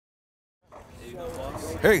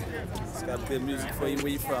Hey. It's got good music for you.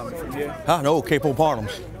 Where you from? From here? I know, Capo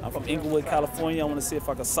Barnums. I'm from Inglewood, California. I want to see if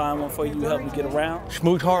I can sign one for you. Help me get around.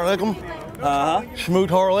 Smooth Harlickum? Uh-huh. Smooth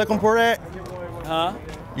Harlickum for that? Huh?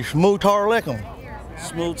 You smooth Harlickum?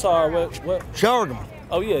 Smooth tar, what? Sorghum.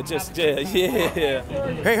 Oh, yeah, yeah.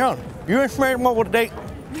 Hey, hon, you interested with a date?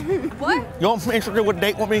 What? You interested with a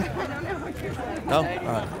date with me? No? All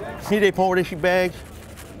right. See they pour this bags?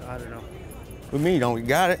 I don't know. With me, don't you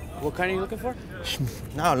got it? What kind are you looking for?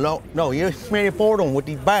 No, you're smelling for them with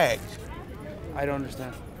these bags. I don't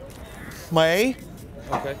understand. May,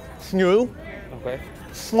 Okay. you, Okay.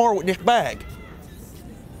 smart with this bag.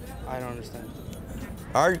 I don't understand.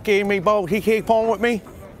 Are you kidding me, boss? He keep pouring with me?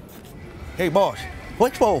 Hey, boss,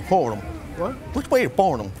 which way to pour them? What? Which way to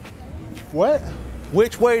pour them? What?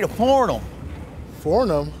 Which way to pour them?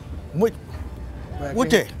 Fornum? What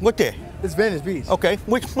there? It's Venice Beach. Okay,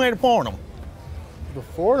 which way to pour them? The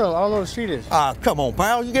Fornum? I don't know what the street is. Come on,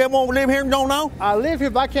 pal. You get one live here and don't know? I live here,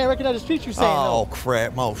 but I can't recognize the street you're saying. Oh,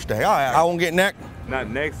 crap, most day. All right, I won't get next. Not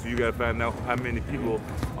next, you gotta find out how many people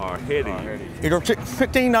are ahead of you. Is there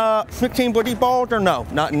 15 for these balls or no?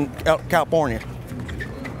 Not in California.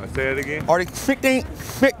 Say it again? Are they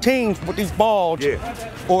 15 with these balls? Yeah.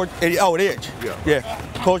 Or, oh, it is? Yeah. Yeah,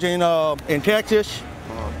 because in Texas,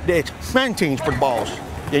 it's 17 for the balls.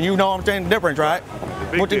 And you know what I'm saying, the difference, right?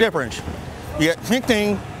 What's the difference? You got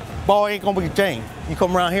 15, ball ain't gonna be the same. You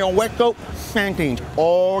come around here on West Coast, 17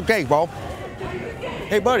 all day, bro.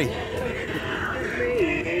 Hey, buddy.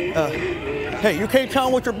 Hey, you can't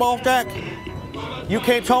tell with your ball tack? You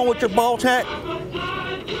can't tell with your ball tack?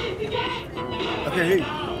 Okay,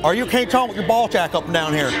 or you can't tell with your ball tack up and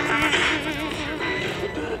down here?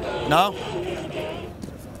 No?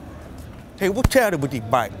 Hey, what charity would these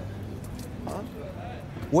bike? Huh?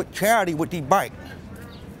 What charity would these bike?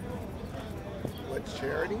 What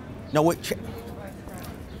charity? No,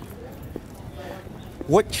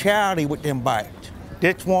 what charity would them bike?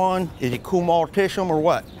 This one, is it Cool Mortician or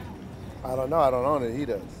what? I don't know. I don't own it. He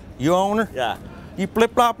does. You own her? Yeah. You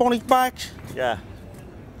flip-flop on these bikes? Yeah.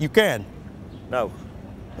 You can? No.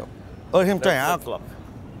 Let him tell you. Flip-flop.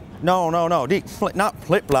 No. Not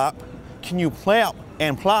flip-flop. Can you flap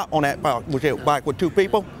and plop on that bike with two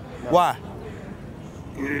people? No. Why?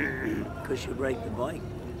 Because you break the bike.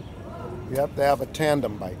 You have to have a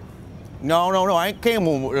tandem bike. No. I ain't came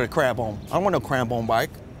with a crab on. I don't want no crab on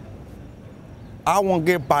bike. I want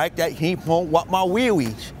to get a bike that he won't walk my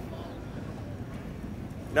wheelies.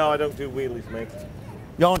 No, I don't do wheelies, mate.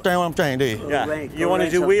 You understand what I'm saying, do you? Yeah. You want to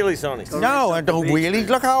do wheelies on it? No, I don't wheelies.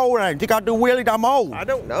 Look how old I am. Think I do wheelies? I'm old. I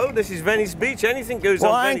don't know. This is Venice Beach. Anything goes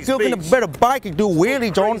Well, on I Venice ain't Beach. looking a better bike to do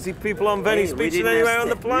wheelies on. Crazy people on Venice Beach and anywhere on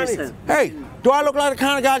the planet. Hey, do I look like the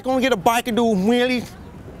kind of guy that's gonna get a bike and do wheelies?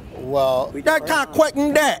 Well, That kind of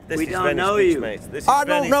quitting that. We don't know you, mate. This is I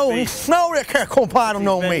don't know. No, that can't compile don't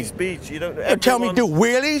know me. Venice Beach. You don't. You tell me to do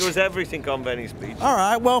wheelies? Does everything on Venice Beach. All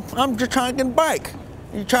right. Well, I'm just trying to get a bike.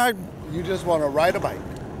 You just want to ride a bike.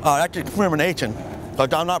 Oh, that's discrimination.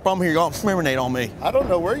 Because I'm not from here, y'all discriminate on me. I don't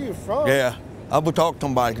know where you're from. Yeah. I would talk to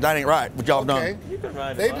somebody, because that ain't right, what y'all done. You can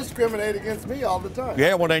ride They discriminate against me all the time.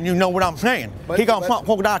 Yeah, well then you know what I'm saying. He gonna fuck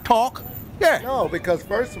when I talk? Yeah. No, because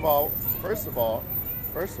first of all,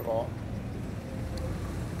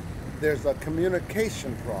 there's a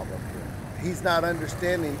communication problem here. He's not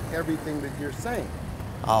understanding everything that you're saying.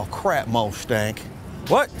 Oh crap, Mo Stank.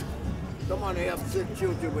 What? Someone who have 6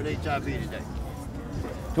 children with HIV today.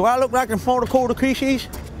 Do I look like the corner Kishis?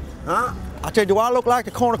 Huh? I said, do I look like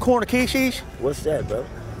the corner Kishis? What's that, bro?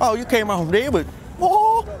 Oh, you came out from there, but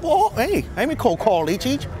hey, ain't me cold call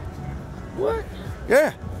each. What?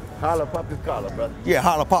 Yeah. Holla pop his collar, brother. Yeah,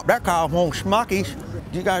 holla pop that car on schmuckies.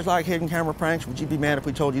 Do you guys like hidden camera pranks? Would you be mad if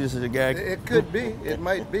we told you this is a gag? It could be. It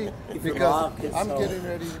might be. Because I'm getting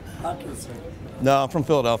ready. No, I'm from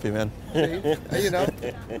Philadelphia, man. See, you know,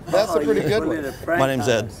 that's a pretty good one. My name's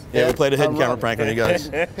Ed. Yeah, we played a hidden camera prank on you guys.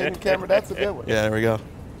 Hidden camera, that's a good one. Yeah, there we go.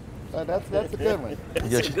 That's a good one.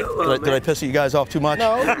 Did I piss you guys off too much?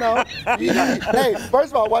 No. Hey,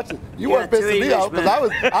 first of all, watch it. You weren't pissing me off because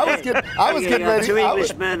I was getting ready. Two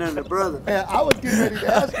Englishmen and a brother. And I was getting ready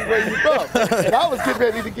to ask you where you from, and I was getting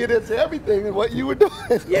ready to get into everything and what you were doing.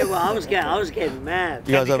 Yeah, well, I was getting mad.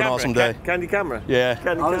 You guys have an awesome day. Candy camera. Yeah.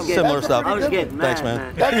 Similar stuff. I was getting mad. Thanks,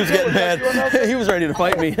 man. He was getting mad. He was ready to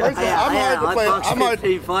fight me. First of all,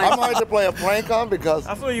 I'm hard to play a prank on because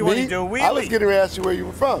I thought you wanted to do a wheelie. I was getting ready to ask you where you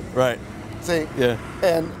were from. Right. See? Yeah.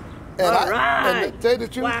 And to tell you the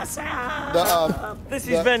truth, What's up? This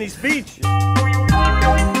is Venice Beach.